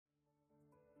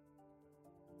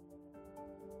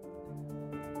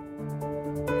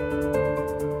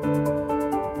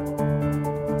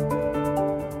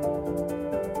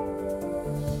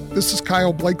This is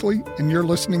Kyle Blakely, and you're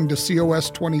listening to COS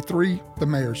 23, The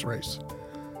Mayor's Race.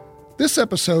 This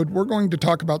episode, we're going to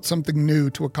talk about something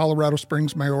new to a Colorado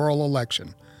Springs mayoral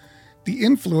election, the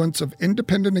influence of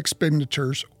independent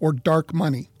expenditures, or dark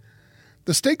money.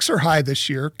 The stakes are high this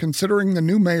year, considering the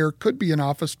new mayor could be in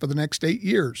office for the next 8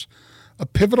 years, a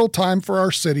pivotal time for our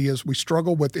city as we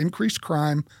struggle with increased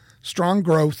crime, strong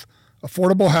growth,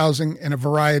 affordable housing, and a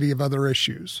variety of other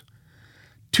issues.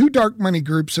 Two dark money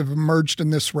groups have emerged in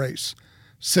this race,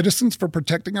 Citizens for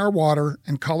Protecting Our Water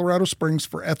and Colorado Springs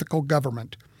for Ethical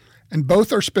Government, and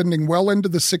both are spending well into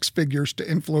the six figures to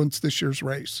influence this year's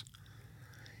race.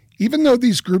 Even though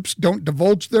these groups don't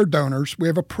divulge their donors, we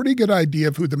have a pretty good idea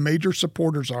of who the major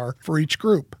supporters are for each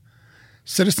group.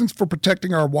 Citizens for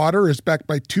Protecting Our Water is backed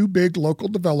by two big local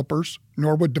developers,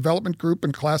 Norwood Development Group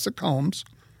and Classic Homes.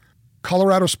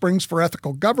 Colorado Springs for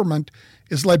Ethical Government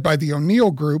is led by the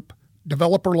O'Neill Group,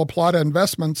 developer Plata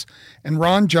Investments, and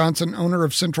Ron Johnson, owner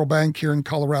of Central Bank here in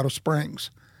Colorado Springs.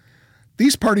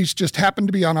 These parties just happen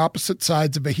to be on opposite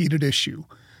sides of a heated issue.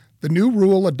 The new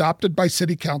rule adopted by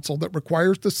City Council that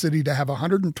requires the city to have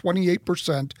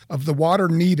 128% of the water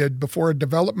needed before a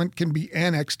development can be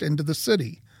annexed into the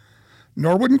city.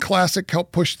 Norwood and Classic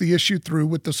helped push the issue through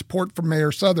with the support from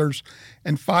Mayor Suthers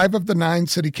and 5 of the 9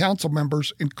 City Council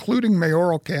members, including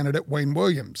mayoral candidate Wayne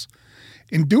Williams.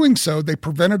 In doing so, they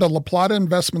prevented a La Plata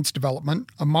Investments development,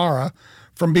 Amara,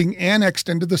 from being annexed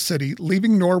into the city,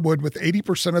 leaving Norwood with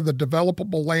 80% of the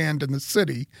developable land in the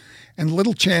city and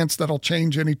little chance that'll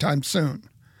change anytime soon.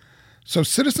 So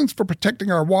Citizens for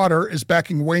Protecting Our Water is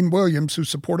backing Wayne Williams, who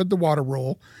supported the water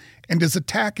rule, and is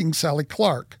attacking Sallie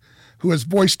Clark, who has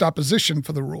voiced opposition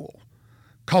for the rule.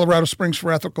 Colorado Springs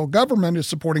for Ethical Government is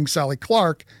supporting Sallie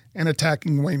Clark and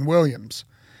attacking Wayne Williams.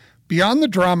 Beyond the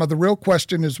drama, the real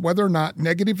question is whether or not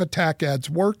negative attack ads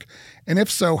work, and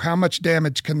if so, how much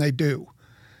damage can they do?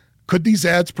 Could these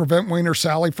ads prevent Wayne or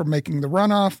Sallie from making the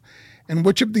runoff? And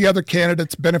which of the other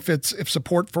candidates benefits if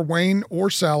support for Wayne or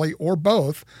Sallie or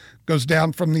both goes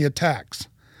down from the attacks?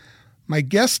 My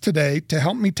guests today to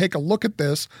help me take a look at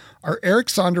this are Eric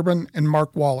Sondermann and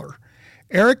Mark Waller.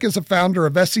 Eric is a founder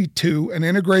of SE2, an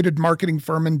integrated marketing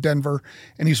firm in Denver,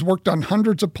 and he's worked on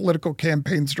hundreds of political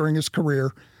campaigns during his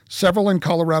career, several in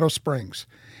Colorado Springs.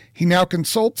 He now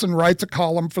consults and writes a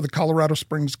column for the Colorado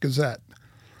Springs Gazette.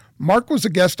 Mark was a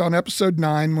guest on episode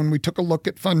 9 when we took a look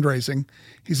at fundraising.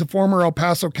 He's a former El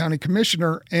Paso County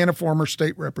Commissioner and a former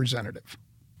state representative.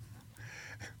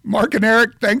 Mark and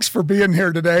Eric, thanks for being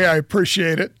here today. I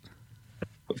appreciate it.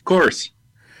 Of course.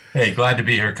 Hey, glad to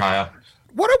be here, Kyle.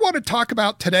 What I want to talk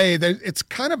about today, it's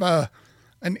kind of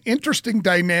an interesting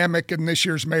dynamic in this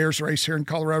year's mayor's race here in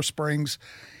Colorado Springs,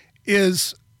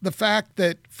 is the fact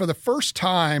that for the first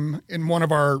time in one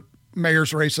of our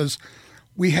mayor's races,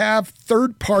 we have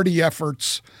third-party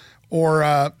efforts, or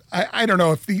I don't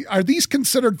know, are these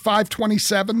considered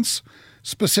 527s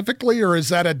specifically, or is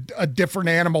that a different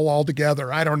animal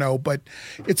altogether? I don't know, but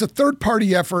it's a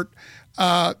third-party effort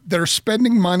that are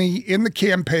spending money in the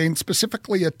campaign,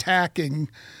 specifically attacking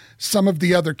some of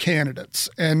the other candidates.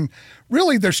 And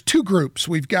really, there's two groups.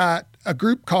 We've got a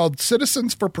group called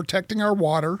Citizens for Protecting Our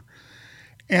Water,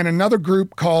 and another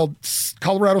group called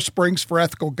Colorado Springs for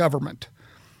Ethical Government.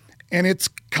 And it's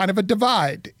kind of a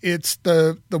divide. It's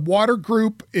the water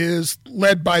group is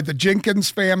led by the Jenkins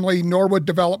family, Norwood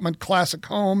Development, Classic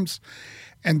Homes,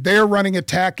 and they're running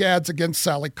attack ads against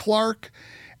Sallie Clark.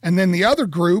 And then the other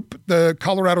group, the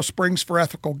Colorado Springs for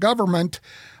Ethical Government,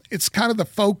 it's kind of the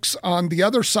folks on the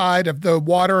other side of the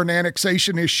water and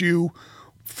annexation issue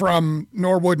from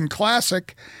Norwood and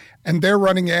Classic, and they're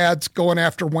running ads going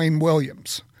after Wayne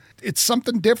Williams. It's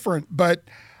something different, but,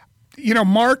 you know,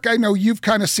 Mark, I know you've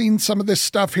kind of seen some of this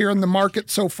stuff here in the market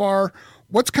so far.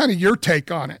 What's kind of your take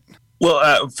on it?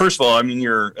 Well, first of all, I mean,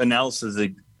 your analysis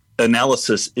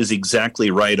is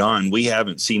exactly right on. We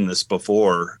haven't seen this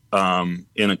before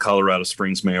in a Colorado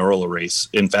Springs mayoral race.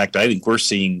 In fact, I think we're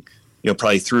seeing,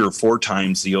 probably 3 or 4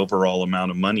 times the overall amount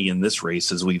of money in this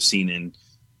race as we've seen in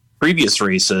previous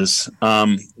races.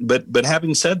 But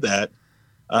having said that,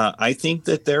 I think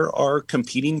that there are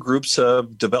competing groups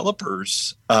of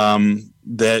developers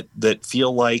that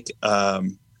feel like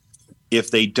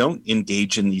if they don't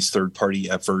engage in these third-party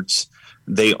efforts,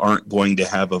 they aren't going to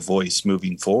have a voice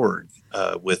moving forward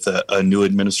with a new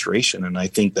administration. And I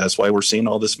think that's why we're seeing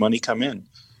all this money come in.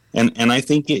 And I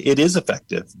think it is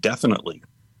effective, definitely.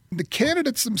 The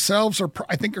candidates themselves are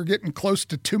getting close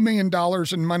to $2 million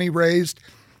in money raised.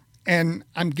 And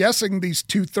I'm guessing these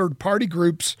two third-party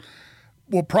groups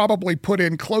will probably put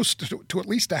in close to at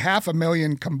least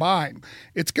 $500,000 combined.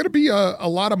 It's going to be a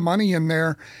lot of money in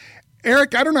there.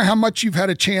 Eric, I don't know how much you've had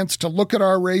a chance to look at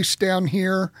our race down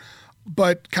here,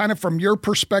 but kind of from your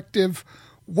perspective,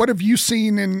 what have you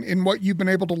seen in what you've been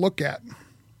able to look at?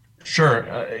 Sure.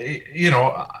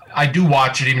 I do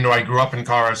watch it, even though I grew up in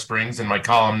Colorado Springs and my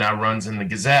column now runs in the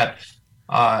Gazette.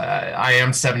 I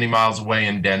am 70 miles away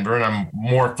in Denver, and I'm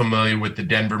more familiar with the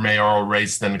Denver mayoral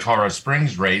race than the Colorado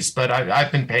Springs race, but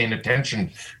I've been paying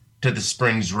attention to the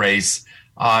Springs race.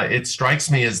 It strikes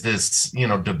me as this,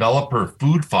 developer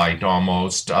food fight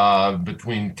almost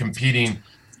between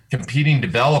competing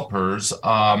developers.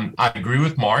 I agree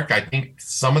with Mark. I think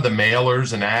some of the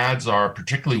mailers and ads are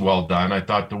particularly well done. I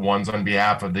thought the ones on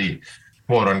behalf of the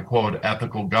quote unquote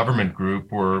ethical government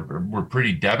group were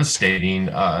pretty devastating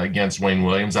against Wayne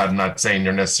Williams. I'm not saying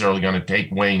they're necessarily going to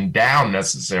take Wayne down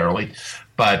necessarily,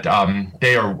 but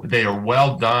they are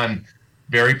well done,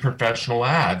 very professional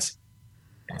ads.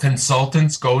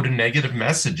 Consultants go to negative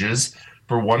messages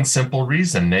for one simple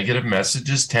reason. Negative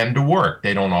messages tend to work.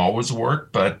 They don't always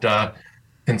work, but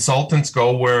consultants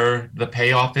go where the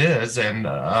payoff is, and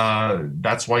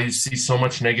that's why you see so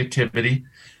much negativity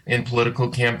in political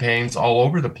campaigns all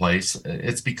over the place.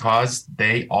 It's because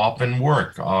they often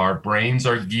work. Our brains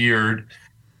are geared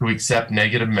to accept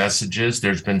negative messages.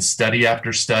 There's been study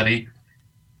after study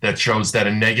that shows that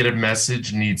a negative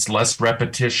message needs less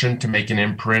repetition to make an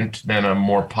imprint than a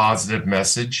more positive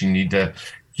message. You need to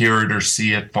hear it or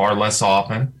see it far less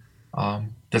often.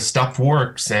 The stuff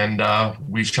works, and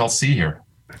we shall see here.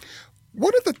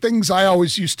 One of the things I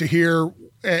always used to hear,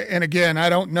 and again, I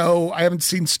don't know, I haven't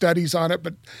seen studies on it,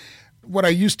 but what I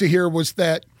used to hear was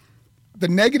that the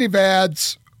negative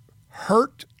ads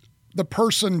hurt the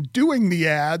person doing the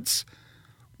ads.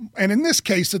 And in this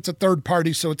case, it's a third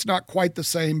party, so it's not quite the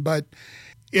same, but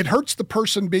it hurts the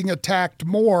person being attacked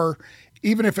more,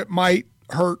 even if it might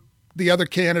hurt the other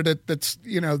candidate that's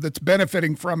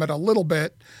benefiting from it a little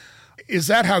bit. Is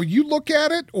that how you look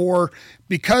at it? Or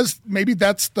because maybe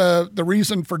that's the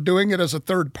reason for doing it as a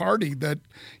third party, that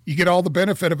you get all the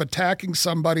benefit of attacking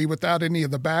somebody without any of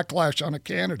the backlash on a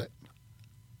candidate?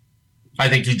 I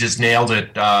think you just nailed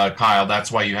it, Kyle.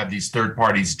 That's why you have these third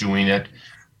parties doing it.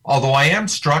 Although I am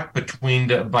struck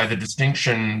by the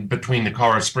distinction between the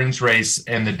Colorado Springs race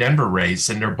and the Denver race,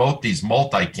 and they're both these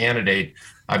multi-candidate.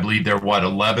 I believe they're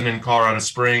 11 in Colorado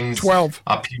Springs. 12.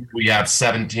 Up here we have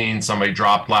 17. Somebody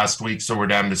dropped last week, so we're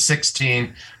down to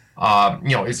 16.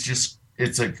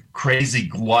 It's a crazy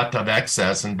glut of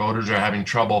excess, and voters are having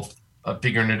trouble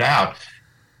figuring it out.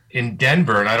 In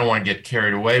Denver, and I don't want to get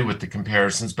carried away with the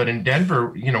comparisons, but in Denver,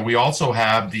 we also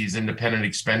have these independent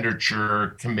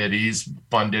expenditure committees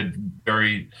funded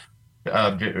very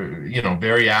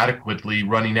adequately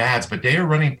running ads, but they are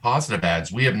running positive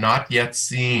ads. We have not yet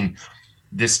seen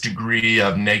this degree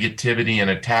of negativity and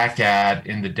attack ad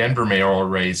in the Denver mayoral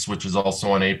race, which is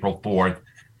also on April 4th,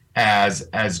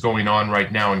 as going on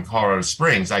right now in Colorado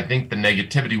Springs. I think the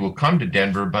negativity will come to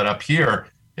Denver, but up here,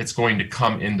 it's going to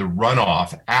come in the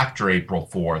runoff after April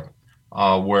 4th,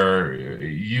 where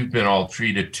you've been all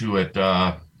treated to it.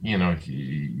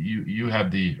 You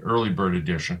have the early bird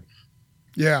edition.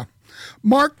 Yeah.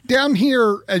 Mark, down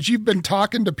here, as you've been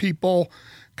talking to people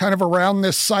kind of around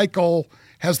this cycle,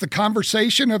 has the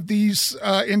conversation of these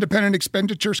independent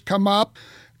expenditures come up?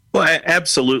 Well,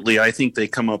 absolutely. I think they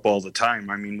come up all the time.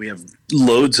 I mean, we have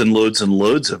loads and loads and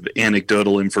loads of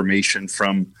anecdotal information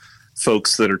from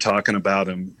folks that are talking about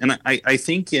them. And I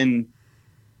think in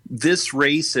this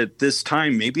race at this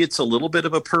time, maybe it's a little bit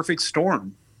of a perfect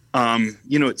storm.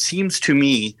 It seems to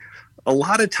me a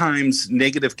lot of times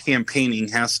negative campaigning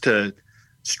has to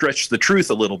stretch the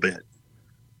truth a little bit.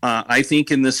 I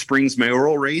think in this spring's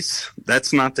mayoral race,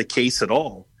 that's not the case at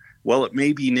all. Well, it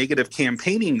may be negative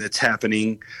campaigning that's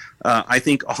happening. I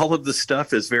think all of the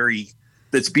stuff that's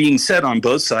being said on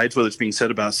both sides, whether it's being said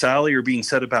about Sallie or being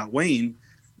said about Wayne,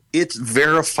 it's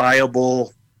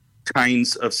verifiable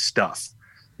kinds of stuff.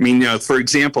 I mean, for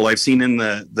example, I've seen in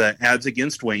the ads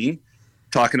against Wayne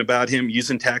talking about him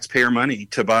using taxpayer money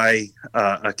to buy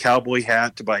a cowboy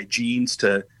hat, to buy jeans,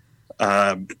 to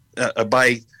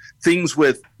buy things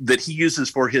that he uses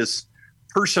for his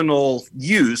personal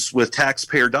use with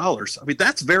taxpayer dollars. I mean,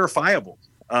 that's verifiable.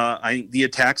 The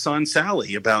attacks on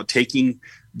Sallie about taking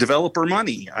developer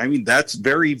money, I mean, that's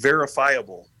very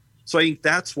verifiable. So I think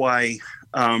that's why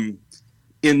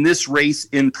in this race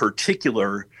in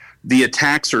particular, the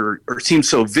attacks seem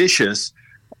so vicious,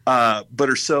 but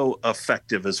are so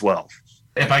effective as well.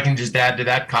 If I can just add to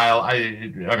that, Kyle, I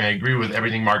agree with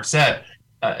everything Mark said.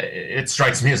 It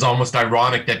strikes me as almost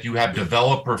ironic that you have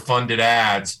developer-funded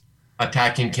ads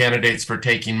attacking candidates for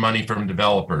taking money from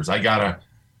developers. I got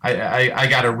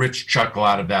a rich chuckle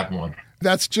out of that one.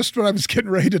 That's just what I was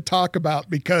getting ready to talk about,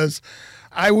 because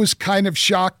I was kind of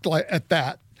shocked at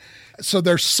that. So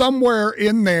there's somewhere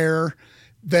in there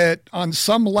that on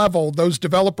some level, those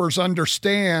developers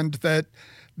understand that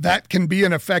that can be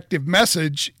an effective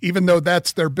message, even though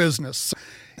that's their business.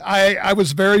 I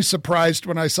was very surprised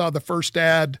when I saw the first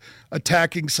ad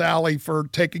attacking Sallie for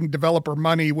taking developer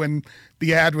money when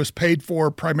the ad was paid for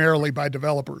primarily by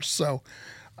developers. So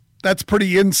that's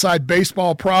pretty inside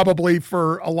baseball probably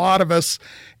for a lot of us.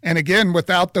 And again,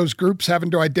 without those groups having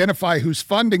to identify who's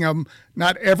funding them,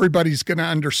 not everybody's going to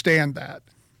understand that.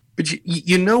 But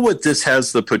you know what this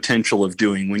has the potential of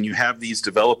doing when you have these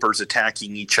developers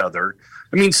attacking each other?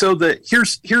 I mean, so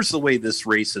here's the way this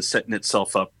race is setting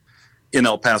itself up in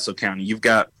El Paso County. You've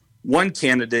got one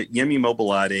candidate, Yemi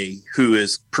Mobolade, who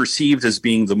is perceived as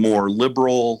being the more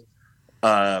liberal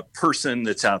person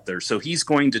that's out there. So he's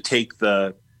going to take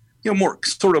the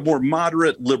more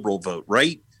moderate liberal vote,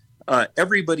 right?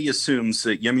 Everybody assumes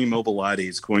that Yemi Mobolade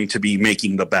is going to be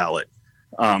making the ballot.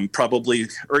 Probably,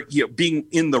 or being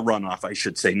in the runoff, I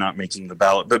should say, not making the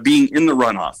ballot, but being in the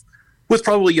runoff with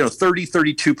probably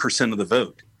 32% of the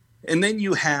vote. And then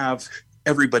you have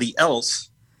everybody else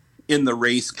in the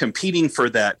race competing for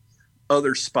that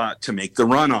other spot to make the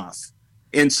runoff.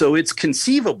 And so it's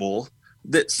conceivable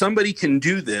that somebody can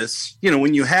do this,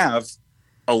 when you have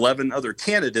 11 other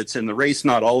candidates in the race.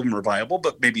 Not all of them are viable,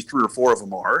 but maybe 3 or 4 of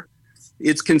them are.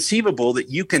 It's conceivable that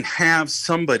you can have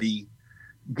somebody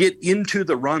get into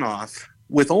the runoff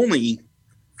with only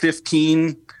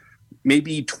 15,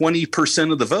 maybe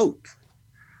 20% of the vote.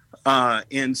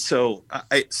 And so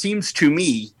it seems to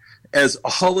me, as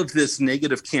all of this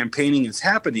negative campaigning is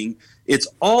happening, it's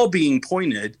all being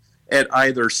pointed at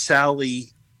either Sallie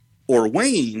or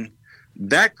Wayne.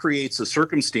 That creates a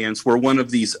circumstance where one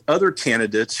of these other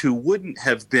candidates who wouldn't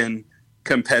have been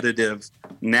competitive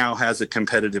now has a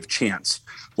competitive chance,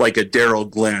 like a Darrell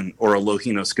Glenn or a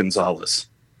Lojinos Gonzalez.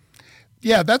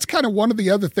 Yeah, that's kind of one of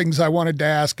the other things I wanted to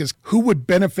ask is who would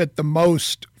benefit the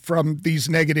most from these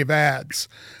negative ads?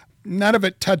 None of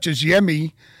it touches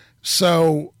Yemi.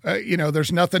 So,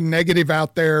 there's nothing negative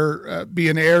out there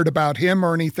being aired about him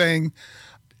or anything.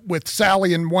 With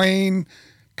Sallie and Wayne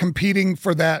competing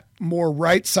for that more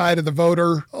right side of the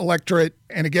voter electorate,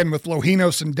 and again, with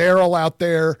Lojinos and Darrell out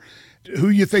there, who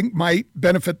you think might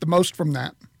benefit the most from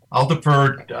that? I'll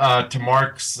defer to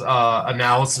Mark's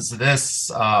analysis of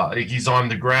this. He's on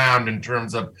the ground in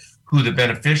terms of who the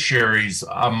beneficiaries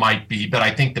might be, but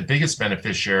I think the biggest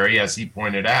beneficiary, as he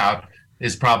pointed out,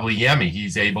 is probably Yemi.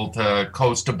 He's able to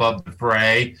coast above the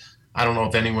fray. I don't know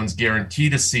if anyone's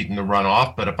guaranteed a seat in the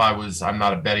runoff, but I'm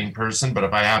not a betting person, but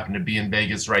if I happen to be in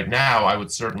Vegas right now, I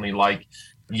would certainly like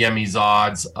Yemi's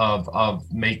odds of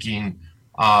making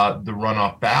the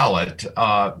runoff ballot.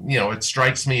 It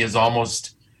strikes me as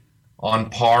almost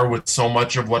on par with so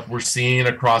much of what we're seeing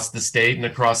across the state and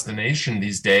across the nation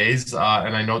these days.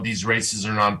 And I know these races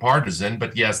are nonpartisan,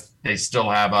 but yes, they still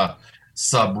have a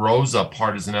sub rosa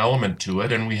partisan element to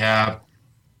it. And we have,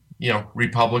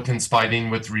 Republicans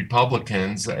fighting with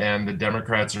Republicans, and the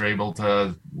Democrats are able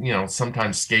to,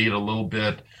 sometimes skate a little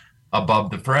bit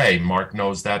above the fray. Mark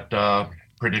knows that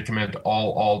predicament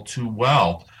all too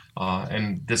well.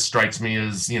 And this strikes me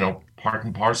as, part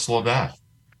and parcel of that.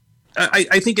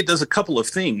 I think it does a couple of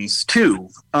things too.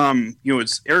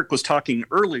 It's Eric was talking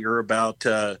earlier about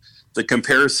the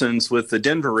comparisons with the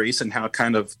Denver race and how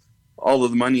kind of all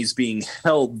of the money is being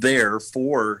held there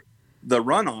for the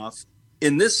runoff.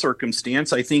 In this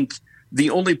circumstance, I think the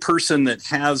only person that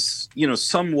has,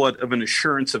 somewhat of an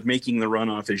assurance of making the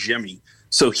runoff is Yemi.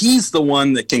 So he's the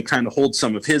one that can kind of hold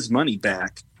some of his money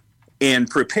back and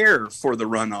prepare for the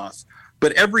runoff.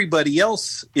 But everybody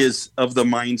else is of the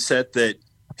mindset that,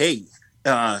 hey,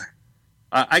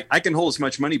 I can hold as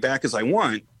much money back as I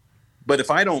want, but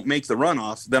if I don't make the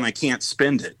runoff, then I can't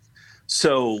spend it.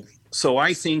 So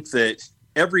I think that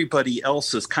everybody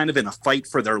else is kind of in a fight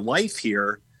for their life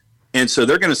here. And so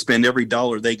they're going to spend every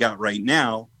dollar they got right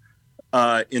now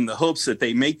in the hopes that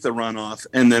they make the runoff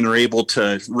and then are able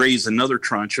to raise another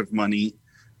tranche of money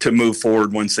to move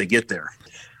forward once they get there.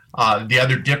 The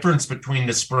other difference between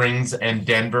the Springs and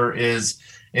Denver is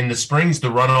in the Springs, the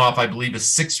runoff, I believe, is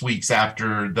 6 weeks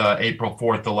after the April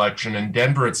 4th election. In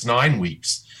Denver, it's 9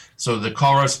 weeks. So the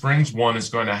Colorado Springs one is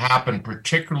going to happen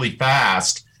particularly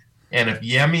fast. And if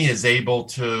Yemi is able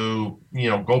to,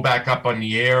 go back up on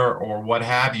the air or what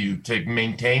have you, to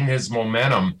maintain his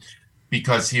momentum,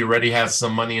 because he already has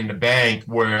some money in the bank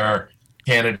where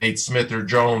candidate Smith or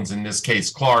Jones, in this case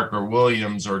Clark or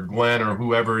Williams or Glenn or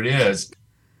whoever it is,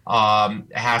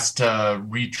 has to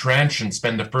retrench and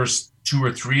spend the first 2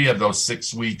 or 3 of those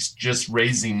 6 weeks just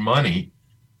raising money.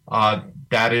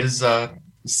 that is a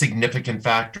significant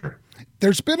factor.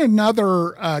 There's been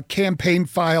another campaign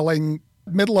filing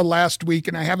middle of last week,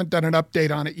 and I haven't done an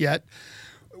update on it yet.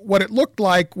 What it looked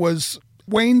like was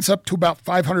Wayne's up to about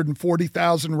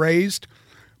 $540,000 raised,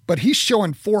 but he's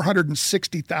showing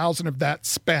 $460,000 of that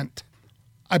spent.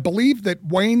 I believe that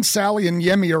Wayne, Sallie, and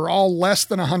Yemi are all less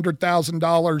than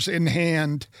 $100,000 in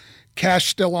hand, cash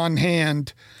still on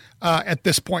hand at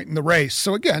this point in the race.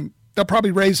 So again, they'll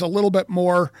probably raise a little bit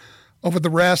more over the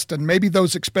rest, and maybe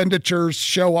those expenditures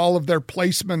show all of their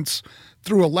placements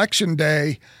through Election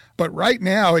Day. But right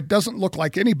now, it doesn't look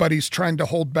like anybody's trying to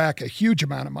hold back a huge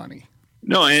amount of money.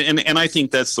 No, and I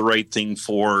think that's the right thing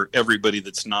for everybody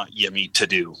that's not Yemi to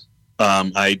do.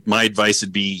 My advice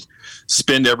would be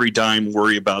spend every dime,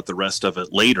 worry about the rest of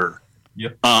it later.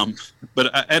 Yep.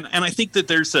 But I think that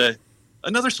there's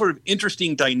another sort of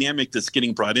interesting dynamic that's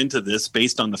getting brought into this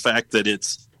based on the fact that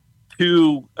it's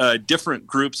two different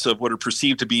groups of what are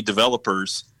perceived to be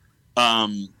developers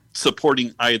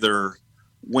supporting either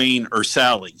Wayne or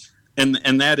Sallie.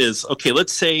 And that is, okay,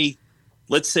 let's say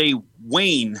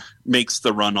Wayne makes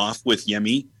the runoff with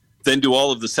Yemi, then do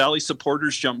all of the Sallie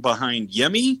supporters jump behind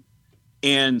Yemi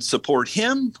and support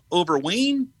him over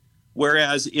Wayne?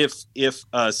 Whereas if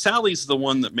Sallie's the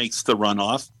one that makes the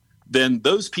runoff, then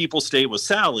those people stay with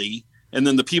Sallie, and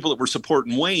then the people that were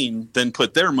supporting Wayne then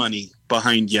put their money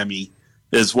behind Yemi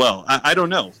as well. I don't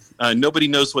know. Nobody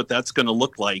knows what that's going to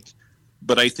look like,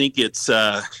 but I think it's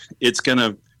going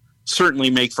to certainly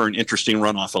make for an interesting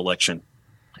runoff election.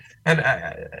 And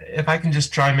if I can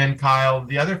just chime in, Kyle,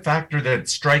 the other factor that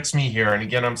strikes me here, and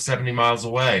again, I'm 70 miles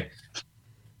away,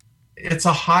 it's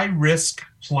a high-risk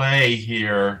play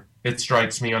here, it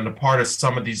strikes me, on the part of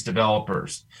some of these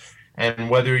developers. And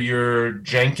whether you're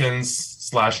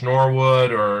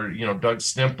Jenkins/Norwood or, Doug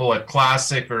Stimple at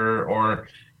Classic or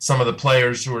some of the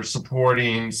players who are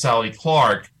supporting Sallie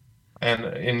Clark, and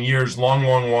in years long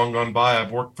gone by,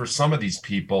 I've worked for some of these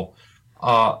people.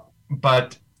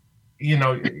 But,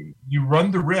 you run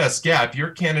the risk. Yeah, if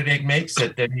your candidate makes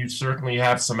it, then you certainly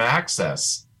have some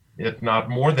access, if not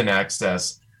more than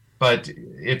access. But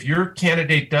if your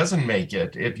candidate doesn't make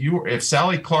it, if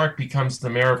Sallie Clark becomes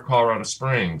the mayor of Colorado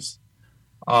Springs,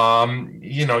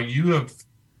 you have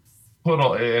put,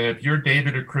 and if you're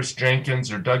David or Chris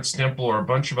Jenkins or Doug Stimple or a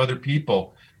bunch of other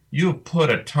people, you have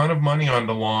put a ton of money on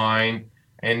the line,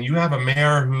 and you have a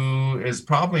mayor who is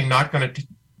probably not going to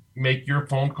make your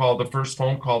phone call the first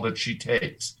phone call that she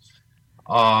takes.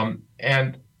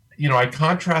 I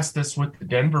contrast this with the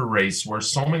Denver race, where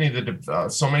so many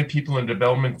people in the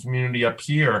development community up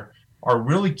here are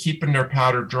really keeping their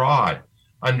powder dry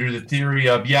under the theory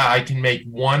of, I can make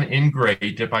one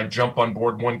ingrate if I jump on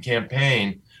board one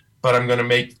campaign, but I'm going to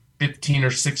make 15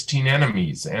 or 16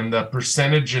 enemies. And the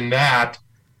percentage in that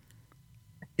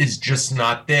is just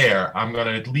not there. I'm going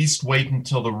to at least wait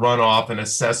until the runoff and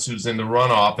assess who's in the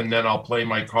runoff, and then I'll play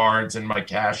my cards and my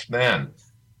cash then.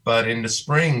 But in the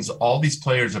Springs, all these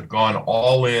players have gone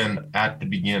all in at the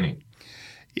beginning.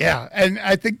 Yeah, and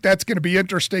I think that's going to be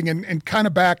interesting. And kind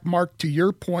of back, Mark, to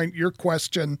your point, your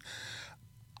question,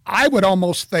 I would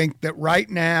almost think that right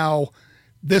now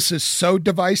this is so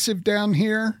divisive down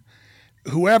here.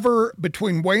 Whoever,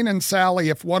 between Wayne and Sallie,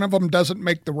 if one of them doesn't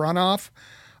make the runoff,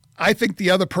 I think the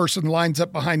other person lines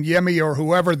up behind Yemi or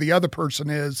whoever the other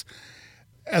person is,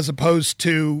 as opposed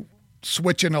to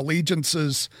switching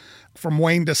allegiances from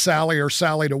Wayne to Sallie or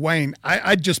Sallie to Wayne.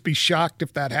 I'd just be shocked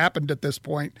if that happened at this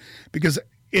point, because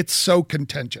it's so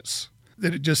contentious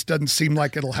that it just doesn't seem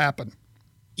like it'll happen.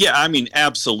 Yeah, I mean,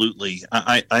 absolutely.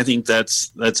 I think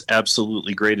that's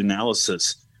absolutely great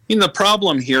analysis. The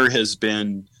problem here has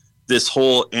been this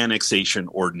whole annexation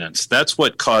ordinance. That's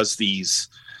what caused these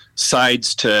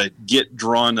sides to get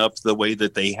drawn up the way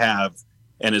that they have,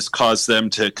 and has caused them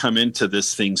to come into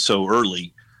this thing so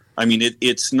early. I mean,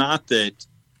 it's not that,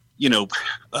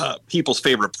 people's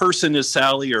favorite person is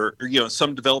Sallie, or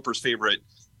some developer's favorite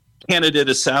candidate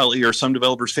is Sallie, or some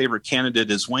developer's favorite candidate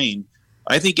is Wayne.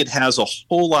 I think it has a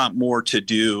whole lot more to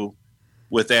do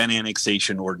with that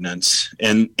annexation ordinance.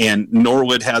 And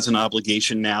Norwood has an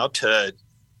obligation now to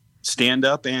stand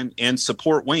up and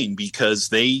support Wayne, because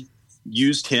they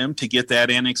used him to get that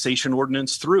annexation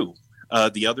ordinance through.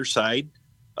 The other side,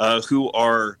 who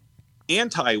are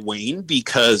anti-Wayne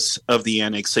because of the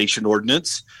annexation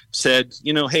ordinance, said,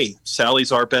 hey,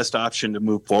 Sallie's our best option to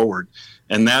move forward.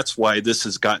 And that's why this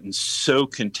has gotten so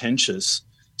contentious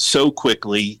so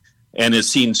quickly and has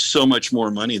seen so much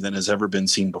more money than has ever been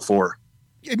seen before.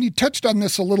 And you touched on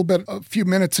this a little bit a few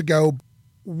minutes ago.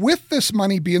 With this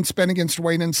money being spent against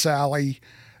Wayne and Sallie,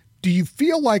 do you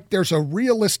feel like there's a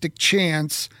realistic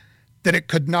chance that it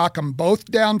could knock them both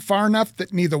down far enough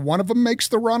that neither one of them makes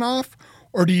the runoff?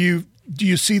 Or do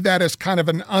you see that as kind of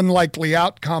an unlikely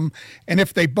outcome? And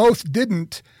if they both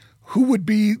didn't, who would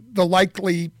be the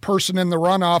likely person in the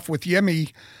runoff with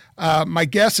Yemi? My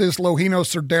guess is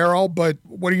Lohinos or Darrell, but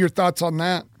what are your thoughts on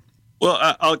that? Well,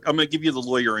 I'm going to give you the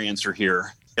lawyer answer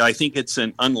here. I think it's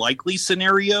an unlikely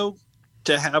scenario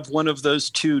to have one of those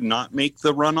two not make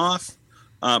the runoff,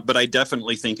 but I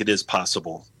definitely think it is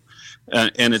possible.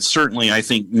 And it's certainly, I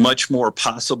think, much more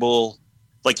possible.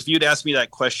 Like if you'd asked me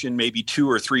that question maybe 2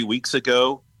 or 3 weeks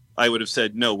ago, I would have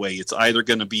said, no way, it's either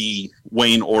going to be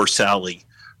Wayne or Sallie.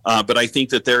 But I think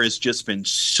that there has just been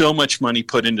so much money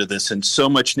put into this and so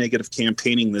much negative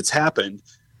campaigning that's happened.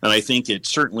 And I think it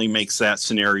certainly makes that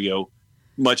scenario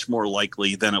much more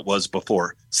likely than it was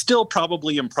before. Still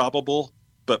probably improbable,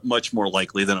 but much more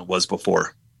likely than it was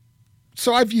before.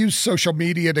 So I've used social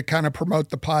media to kind of promote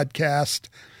the podcast.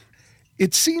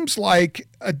 It seems like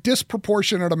a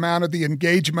disproportionate amount of the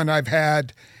engagement I've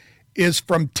had is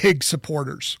from Tig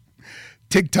supporters,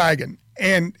 Tig Tigan.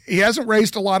 And he hasn't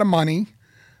raised a lot of money.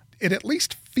 It at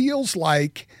least feels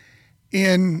like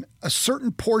in a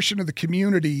certain portion of the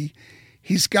community,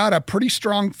 he's got a pretty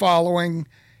strong following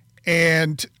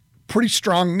and pretty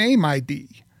strong name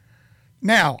ID.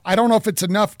 Now, I don't know if it's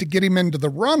enough to get him into the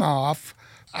runoff.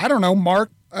 I don't know,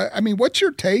 Mark. What's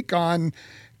your take on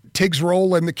Tig's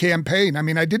role in the campaign?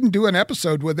 I didn't do an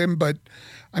episode with him, but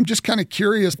I'm just kind of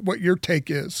curious what your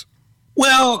take is.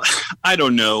 Well, I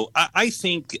don't know. I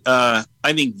think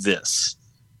this.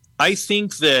 I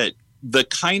think that the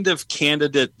kind of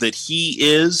candidate that he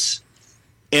is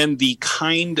and the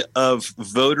kind of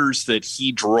voters that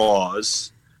he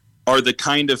draws are the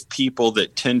kind of people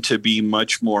that tend to be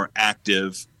much more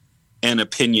active and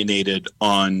opinionated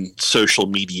on social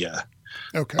media.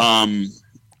 Okay.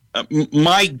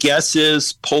 My guess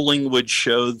is polling would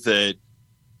show that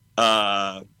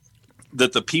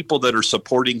that the people that are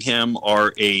supporting him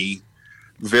are a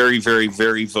very, very,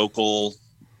 very vocal,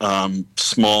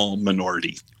 small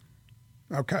minority.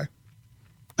 Okay.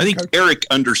 I think Eric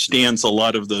understands a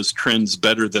lot of those trends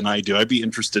better than I do. I'd be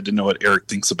interested to know what Eric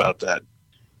thinks about that.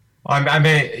 I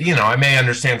may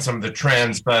understand some of the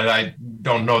trends, but I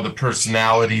don't know the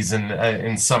personalities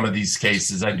in some of these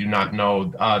cases. I do not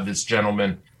know this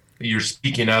gentleman you're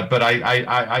speaking of, but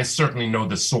I certainly know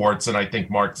the sorts, and I think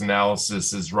Mark's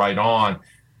analysis is right on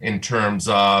in terms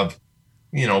of,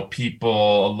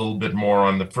 people a little bit more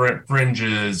on the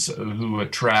fringes who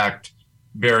attract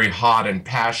very hot and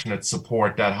passionate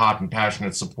support. That hot and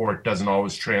passionate support doesn't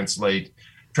always translates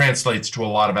to a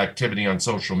lot of activity on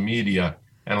social media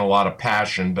and a lot of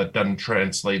passion, but doesn't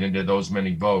translate into those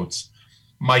many votes.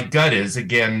 My gut is,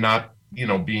 again, not,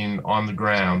 being on the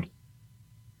ground,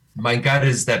 my gut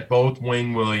is that both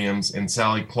Wayne Williams and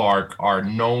Sallie Clark are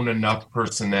known enough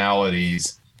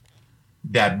personalities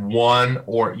that one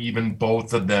or even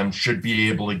both of them should be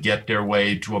able to get their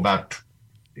way to about,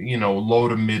 low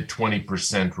to mid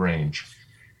 20% range.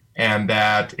 And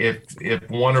that if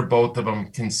one or both of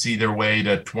them can see their way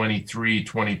to 23,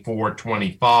 24,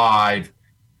 25,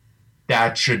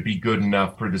 that should be good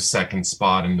enough for the second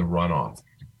spot in the runoff.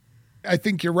 I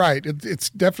think you're right. It's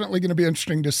definitely going to be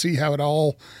interesting to see how it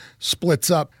all splits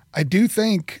up. I do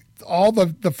think all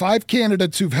the 5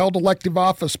 candidates who've held elective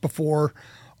office before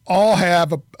all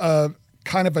have a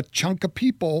kind of a chunk of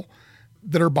people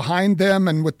that are behind them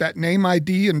and with that name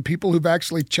ID and people who've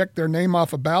actually checked their name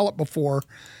off a ballot before.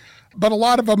 But a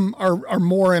lot of them are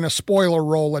more in a spoiler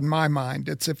role in my mind.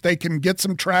 It's if they can get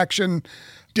some traction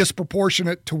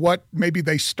disproportionate to what maybe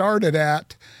they started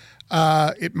at,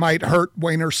 it might hurt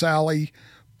Wayne or Sallie.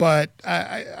 But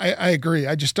I agree.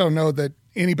 I just don't know that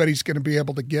anybody's going to be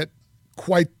able to get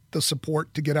quite the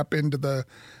support to get up into the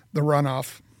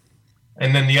runoff.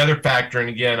 And then the other factor, and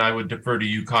again, I would defer to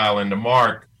you, Kyle, and to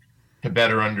Mark to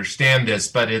better understand this,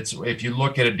 but it's if you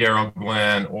look at a Darrell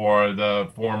Glenn or the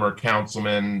former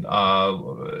councilman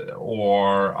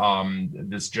or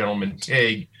this gentleman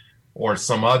Tig or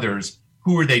some others,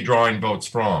 who are they drawing votes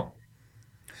from?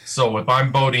 So if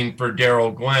I'm voting for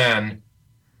Darrell Glenn,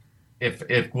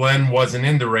 if Glenn wasn't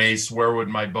in the race, where would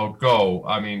my vote go?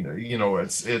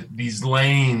 These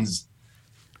lanes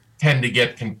tend to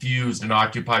get confused and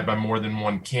occupied by more than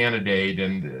one candidate.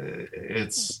 And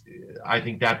I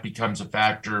think that becomes a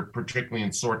factor, particularly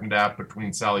in sorting it out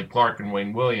between Sallie Clark and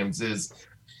Wayne Williams is,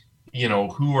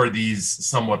 who are these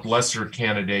somewhat lesser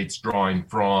candidates drawing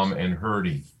from and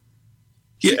hurting?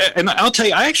 Yeah, and I'll tell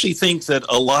you, I actually think that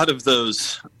a lot of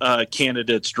those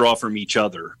candidates draw from each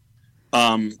other.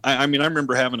 I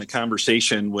remember having a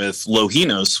conversation with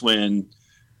Lohinos when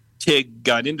Tig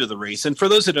got into the race. And for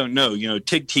those that don't know,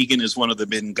 Tig Teagan is one of the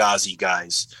Benghazi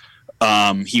guys.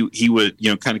 He would,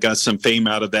 kind of got some fame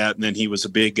out of that. And then he was a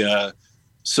big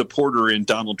supporter in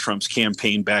Donald Trump's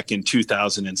campaign back in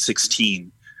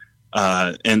 2016.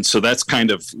 And so that's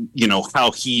kind of,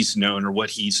 how he's known or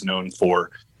what he's known for.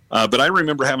 But I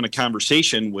remember having a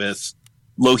conversation with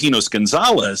Lojinos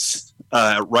Gonzalez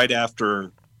right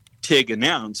after Tig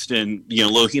announced. And,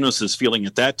 Lojinos' feeling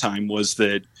at that time was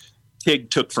that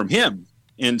Tig took from him.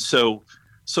 And so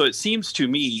it seems to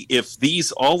me if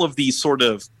all of these sort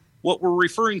of what we're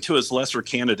referring to as lesser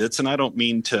candidates, and I don't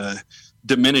mean to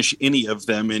diminish any of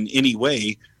them in any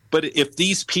way, but if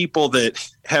these people that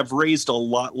have raised a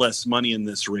lot less money in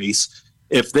this race,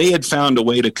 if they had found a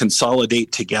way to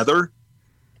consolidate together,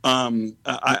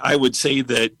 I would say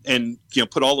that, and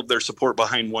put all of their support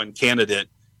behind one candidate,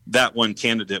 that one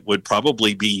candidate would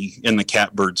probably be in the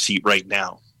catbird seat right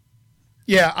now.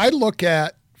 Yeah, I look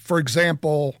at, for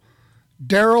example,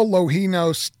 Daryl,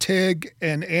 Lojinos, Tig,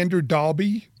 and Andrew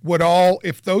Dalby would all,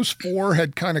 if those four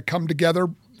had kind of come together,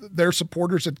 their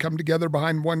supporters had come together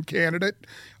behind one candidate,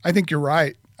 I think you're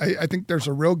right. I think there's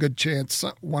a real good chance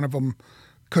one of them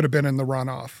could have been in the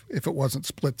runoff if it wasn't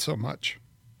split so much.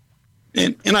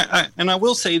 And I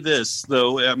will say this,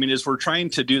 though, as we're trying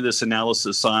to do this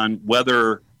analysis on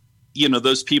whether,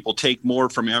 those people take more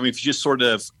from it. If you just sort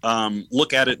of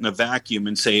look at it in a vacuum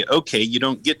and say, okay, you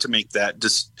don't get to make that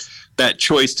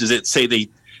choice. Does it say they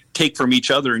take from each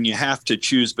other and you have to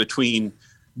choose between,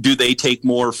 do they take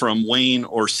more from Wayne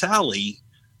or Sallie?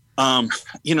 I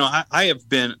have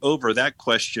been over that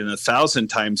question 1,000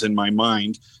 times in my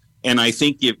mind. And I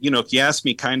think if you ask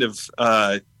me kind of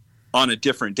on a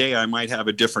different day, I might have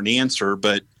a different answer.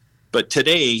 But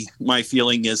today, my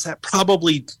feeling is that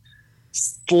probably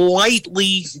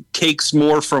slightly takes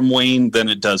more from Wayne than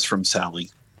it does from Sallie.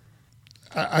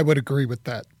 I would agree with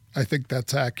that. I think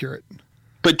that's accurate.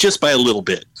 But just by a little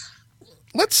bit.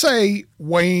 Let's say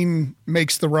Wayne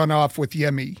makes the runoff with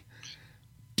Yemi.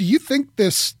 Do you think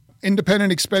this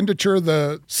independent expenditure,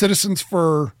 the Citizens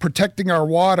for Protecting Our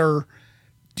Water,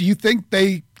 do you think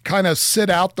they kind of sit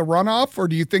out the runoff, or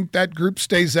do you think that group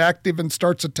stays active and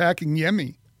starts attacking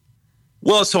Yemi?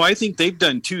 Well, so I think they've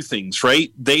done two things,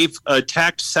 right? They've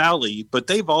attacked Sallie, but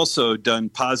they've also done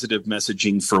positive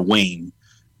messaging for Wayne.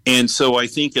 And so I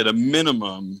think at a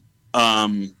minimum,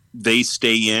 they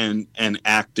stay in and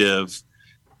active,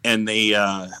 and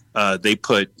they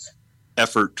put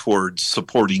effort towards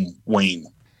supporting Wayne.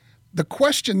 The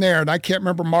question there, and I can't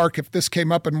remember, Mark, if this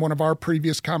came up in one of our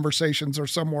previous conversations or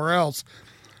somewhere else,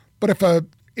 but if a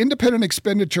independent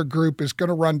expenditure group is going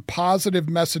to run positive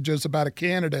messages about a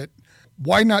candidate,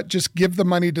 why not just give the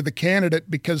money to the candidate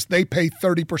because they pay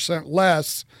 30%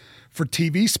 less for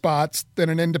TV spots than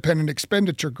an independent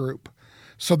expenditure group?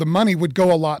 So the money would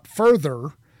go a lot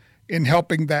further in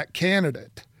helping that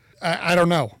candidate. I don't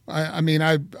know. I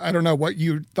don't know what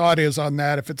your thought is on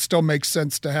that, if it still makes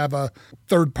sense to have a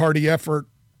third-party effort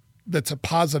that's a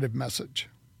positive message.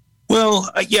 Well,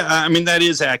 that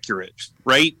is accurate,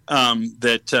 right?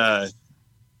 That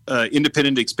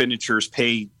independent expenditures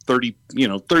pay 30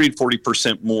 to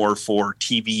 40% more for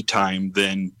TV time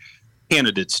than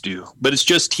candidates do, but it's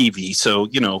just TV. So,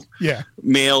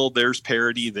 mail, there's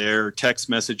parity there, text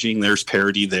messaging, there's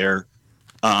parity there.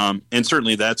 And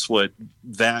certainly that's what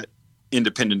that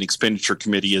independent expenditure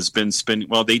committee has been spending.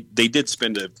 Well, they did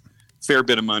spend a fair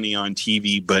bit of money on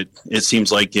TV, but it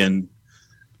seems like in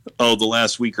the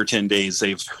last week or 10 days,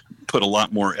 they've put a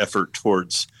lot more effort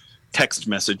towards text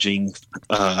messaging.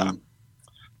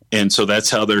 And so that's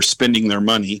how they're spending their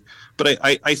money. But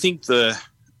I think the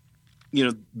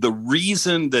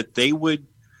reason that they would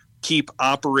keep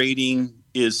operating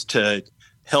is to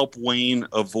help Wayne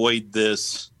avoid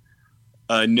this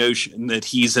notion that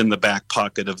he's in the back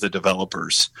pocket of the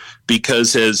developers.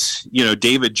 Because as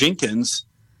David Jenkins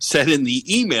said in the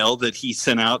email that he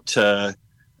sent out to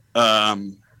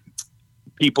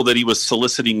people that he was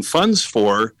soliciting funds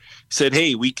for, said,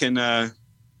 hey, we can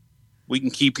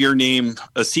keep your name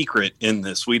a secret in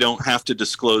this. We don't have to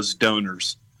disclose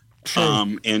donors.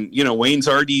 And Wayne's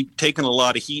already taken a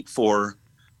lot of heat for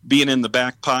being in the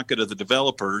back pocket of the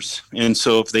developers. And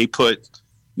so if they put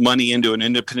money into an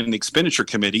independent expenditure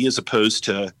committee as opposed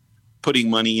to putting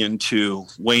money into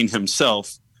Wayne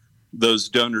himself, those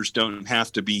donors don't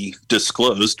have to be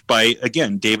disclosed by,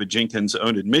 again, David Jenkins'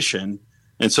 own admission.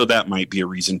 And so that might be a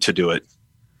reason to do it.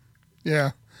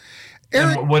 Yeah.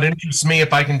 And what interests me,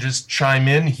 if I can just chime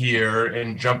in here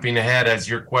and jumping ahead, as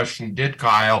your question did,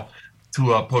 Kyle,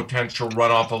 to a potential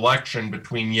runoff election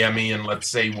between Yemi and, let's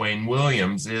say, Wayne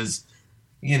Williams, is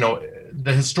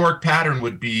the historic pattern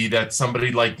would be that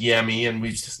somebody like Yemi, and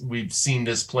we've seen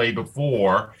this play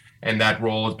before, and that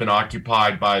role has been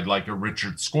occupied by like a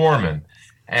Richard Scorman.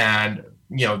 And,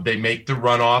 they make the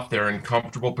runoff. They're in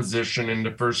comfortable position in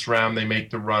the first round. They make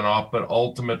the runoff, but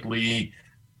ultimately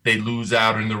they lose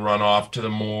out in the runoff to the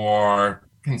more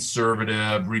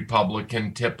conservative,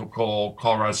 Republican, typical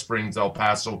Colorado Springs, El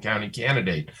Paso County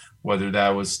candidate, whether that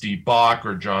was Steve Bach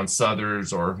or John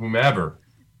Suthers or whomever.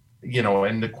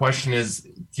 And the question is,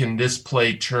 can this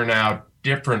play turn out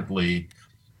differently?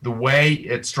 The way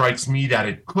it strikes me that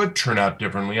it could turn out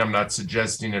differently, I'm not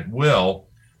suggesting it will,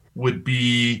 would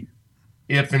be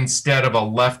if instead of a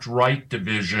left-right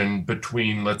division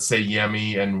between, let's say,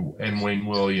 Yemi and Wayne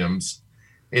Williams,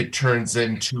 it turns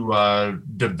into a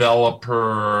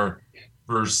developer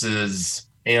versus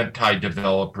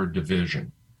anti-developer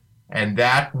division. And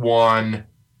that one,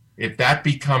 if that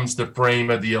becomes the frame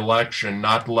of the election,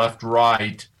 not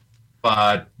left-right,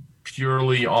 but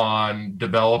purely on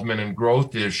development and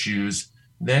growth issues,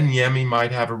 then Yemi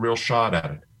might have a real shot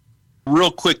at it.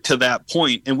 Real quick to that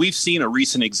point, and we've seen a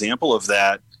recent example of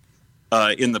that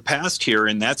in the past here,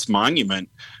 and that's Monument.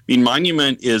 I mean,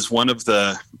 Monument is one of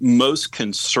the most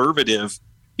conservative,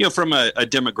 from a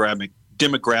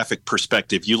demographic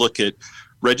perspective. You look at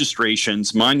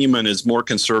registrations, Monument is more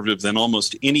conservative than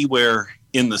almost anywhere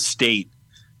in the state,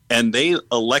 and they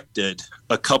elected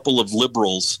a couple of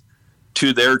liberals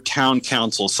to their town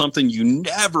council, something you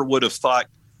never would have thought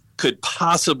could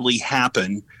possibly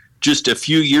happen just a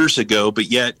few years ago, but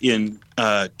yet in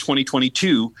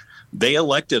 2022, they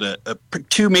elected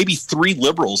two, maybe three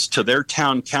liberals to their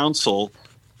town council,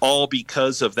 all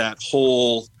because of that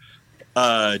whole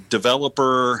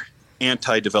developer,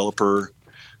 anti-developer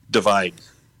divide.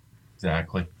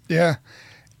 Exactly. Yeah.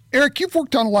 Eric, you've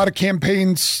worked on a lot of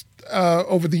campaigns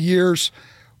over the years.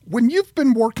 When you've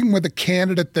been working with a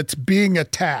candidate that's being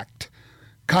attacked,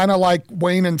 kind of like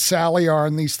Wayne and Sallie are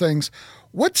in these things,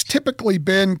 what's typically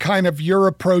been kind of your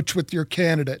approach with your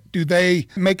candidate? Do they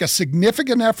make a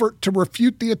significant effort to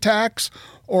refute the attacks,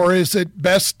 or is it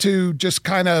best to just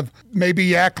kind of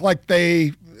maybe act like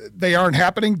they aren't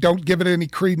happening, don't give it any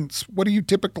credence? What do you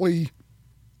typically...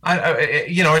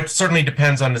 it certainly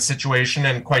depends on the situation,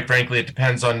 and quite frankly, it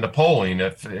depends on the polling.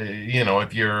 If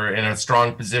you're in a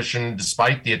strong position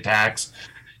despite the attacks,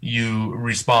 you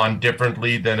respond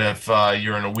differently than if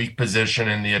you're in a weak position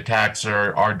and the attacks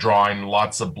are drawing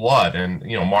lots of blood. And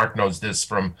Mark knows this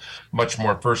from much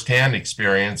more firsthand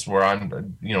experience, where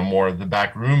I'm more of the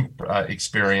backroom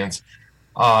experience.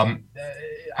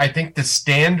 I think the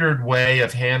standard way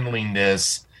of handling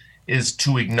this is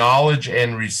to acknowledge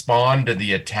and respond to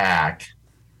the attack,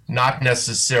 not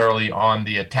necessarily on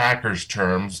the attacker's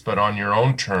terms, but on your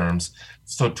own terms.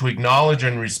 So to acknowledge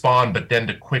and respond, but then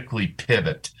to quickly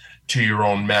pivot to your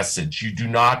own message. You do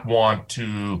not want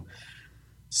to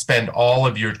spend all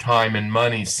of your time and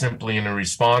money simply in a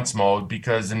response mode,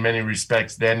 because in many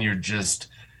respects, then you're just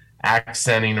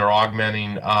accenting or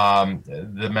augmenting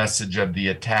the message of the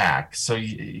attack.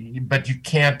 But you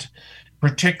can't,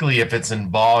 particularly if it's in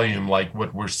volume like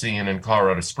what we're seeing in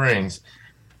Colorado Springs,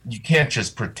 you can't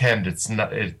just pretend it's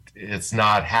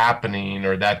not happening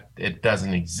or that it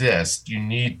doesn't exist. You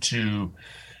need to,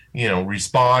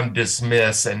 respond,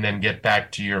 dismiss, and then get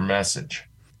back to your message.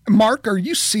 Mark, are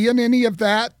you seeing any of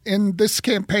that in this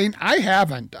campaign? I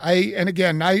haven't.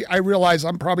 I realize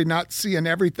I'm probably not seeing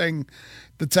everything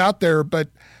that's out there, but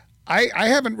I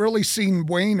haven't really seen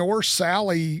Wayne or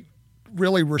Sallie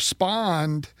really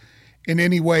respond in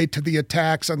any way to the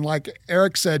attacks. And like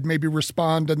Eric said, maybe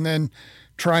respond and then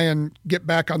try and get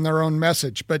back on their own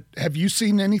message. But have you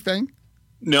seen anything?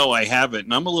 No, I haven't.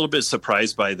 And I'm a little bit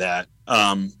surprised by that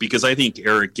because I think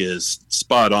Eric is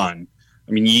spot on.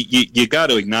 I mean, you got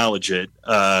to acknowledge it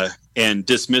and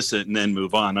dismiss it and then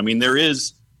move on. I mean, there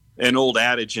is an old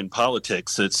adage in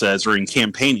politics that says, or in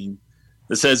campaigning,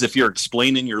 that says if you're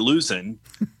explaining, you're losing.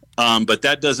 But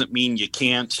that doesn't mean you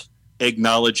can't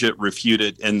acknowledge it, refute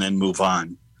it, and then move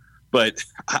on. But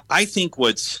I think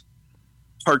what's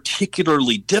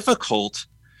particularly difficult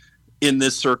in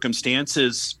this circumstance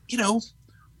is,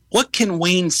 what can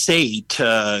Wayne say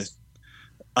to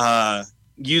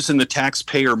using the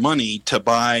taxpayer money to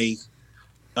buy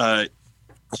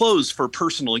clothes for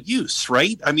personal use,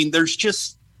 right? I mean, there's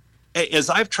just, as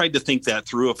I've tried to think that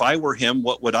through, if I were him,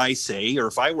 what would I say? Or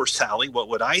if I were Sallie, what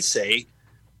would I say?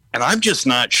 And I'm just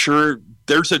not sure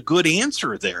there's a good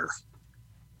answer there,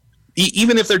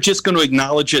 even if they're just going to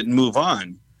acknowledge it and move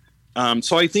on.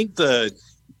 So I think that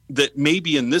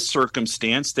maybe in this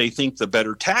circumstance, they think the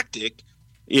better tactic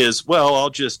is, well, I'll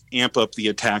just amp up the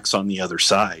attacks on the other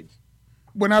side.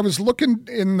 When I was looking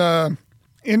in the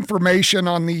information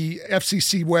on the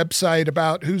FCC website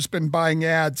about who's been buying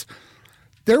ads,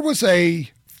 there was a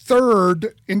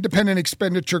third independent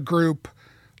expenditure group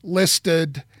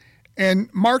listed. And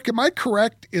Mark, am I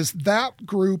correct? Is that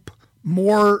group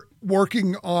more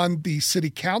working on the city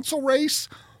council race,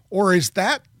 or is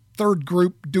that third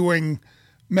group doing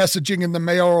messaging in the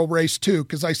mayoral race too?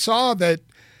 Because I saw that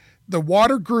the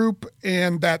water group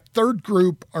and that third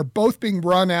group are both being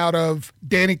run out of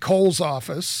Danny Cole's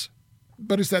office.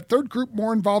 But is that third group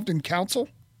more involved in council?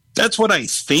 That's what I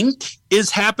think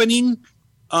is happening.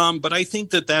 But I think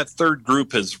that third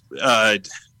group has,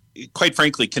 quite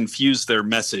frankly, confused their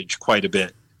message quite a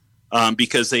bit,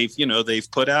 because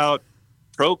they've put out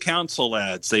pro council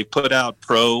ads, they've put out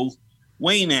pro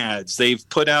Wayne ads, they've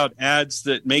put out ads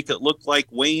that make it look like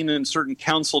Wayne and certain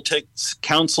council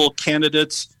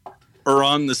candidates are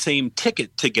on the same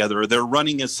ticket together. They're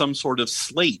running as some sort of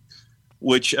slate,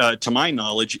 which, to my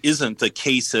knowledge, isn't the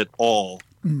case at all.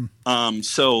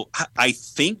 So I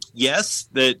think, yes,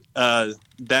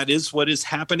 that is what is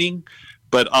happening.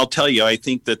 But I'll tell you, I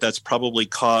think that's probably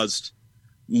caused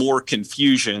more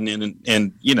confusion and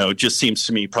it just seems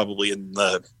to me probably in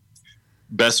the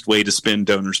best way to spend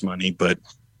donors' money. But,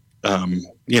 I'm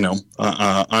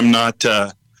not,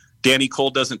 Danny Cole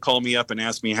doesn't call me up and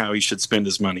ask me how he should spend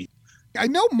his money. I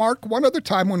know, Mark, one other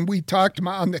time when we talked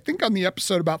on the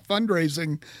episode about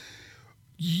fundraising,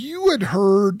 you had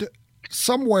heard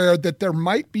somewhere that there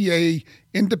might be a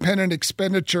independent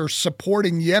expenditure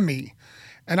supporting Yemi.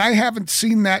 And I haven't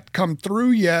seen that come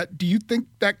through yet. Do you think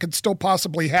that could still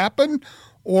possibly happen?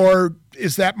 Or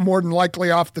is that more than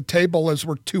likely off the table as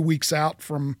we're 2 weeks out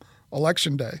from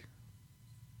Election Day?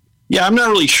 Yeah, I'm not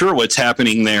really sure what's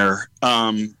happening there.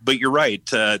 But you're right.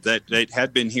 That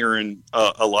had been hearing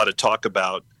a lot of talk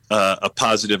about a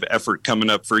positive effort coming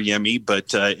up for Yemi,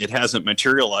 but it hasn't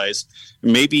materialized.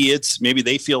 Maybe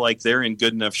they feel like they're in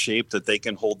good enough shape that they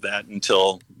can hold that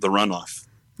until the runoff.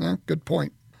 Good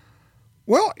point.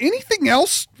 Well, anything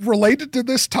else related to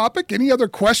this topic? Any other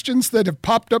questions that have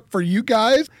popped up for you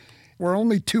guys? We're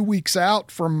only 2 weeks out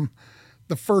from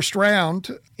the first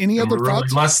round. Any other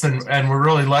thoughts? We're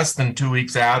really less than 2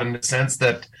 weeks out in the sense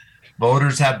that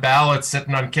voters have ballots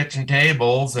sitting on kitchen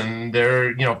tables and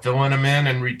they're, filling them in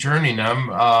and returning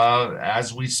them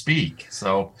as we speak.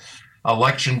 So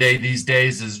Election Day these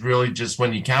days is really just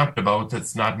when you count the votes.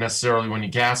 It's not necessarily when you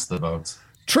cast the votes.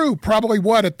 True. Probably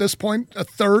at this point, a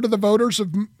third of the voters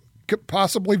have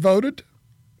possibly voted?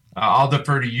 I'll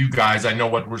defer to you guys. I know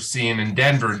what we're seeing in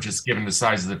Denver, just given the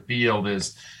size of the field,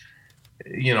 is,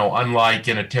 unlike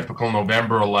in a typical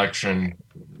November election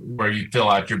where you fill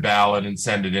out your ballot and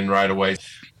send it in right away.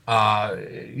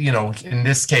 In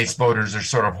this case, voters are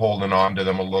sort of holding on to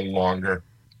them a little longer.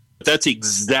 That's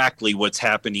exactly what's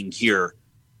happening here.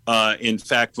 In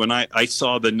fact, when I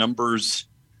saw the numbers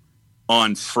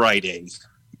on Friday,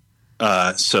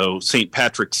 so St.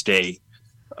 Patrick's Day,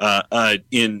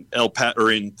 in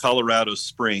Colorado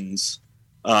Springs,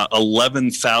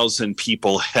 11,000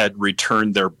 people had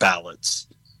returned their ballots.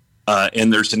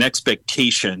 And there's an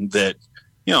expectation that,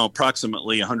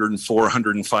 approximately 104,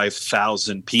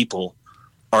 105,000 people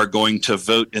are going to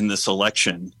vote in this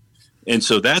election. And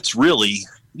so that's really,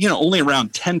 only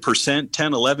around 10%,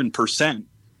 11%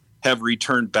 have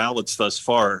returned ballots thus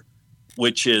far,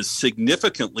 which is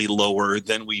significantly lower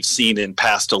than we've seen in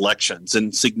past elections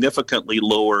and significantly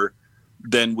lower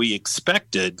than we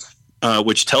expected,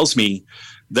 which tells me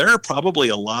there are probably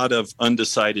a lot of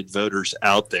undecided voters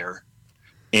out there.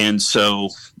 And so,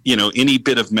 any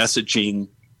bit of messaging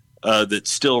that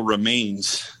still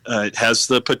remains has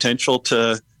the potential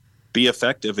to be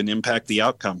effective and impact the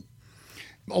outcome.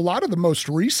 A lot of the most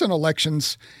recent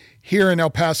elections here in El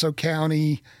Paso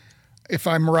County, if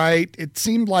I'm right, it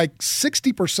seemed like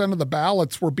 60% of the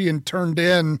ballots were being turned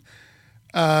in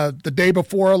the day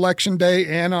before Election Day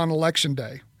and on Election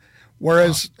Day.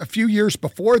 Whereas a few years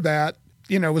before that,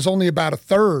 it was only about a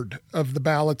third of the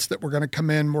ballots that were going to come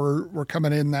in were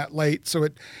coming in that late. So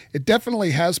it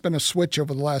definitely has been a switch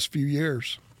over the last few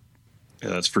years. Yeah,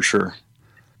 that's for sure.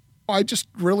 I just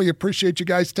really appreciate you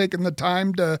guys taking the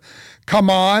time to come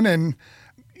on. And,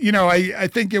 I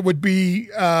think it would be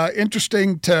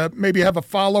interesting to maybe have a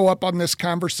follow-up on this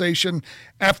conversation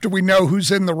after we know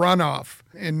who's in the runoff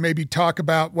and maybe talk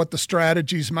about what the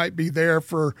strategies might be there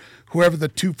for whoever the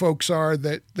two folks are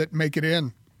that make it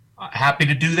in. Happy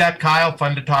to do that, Kyle.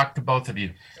 Fun to talk to both of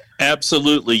you.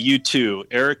 Absolutely. You too.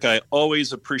 Eric, I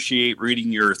always appreciate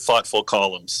reading your thoughtful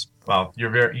columns. Well, you're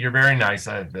very nice.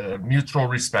 Mutual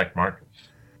respect, Mark.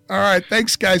 All right.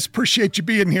 Thanks, guys. Appreciate you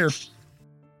being here.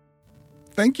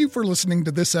 Thank you for listening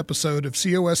to this episode of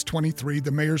COS 23, the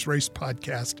Mayor's Race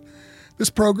podcast. This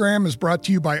program is brought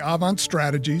to you by AVANT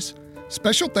Strategies.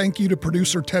 Special thank you to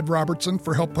producer Ted Robertson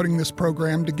for help putting this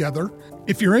program together.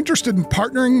 If you're interested in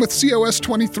partnering with COS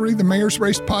 23, the Mayor's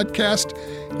Race podcast,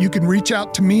 you can reach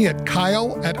out to me at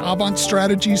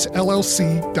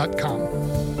kyle@avantstrategiesllc.com.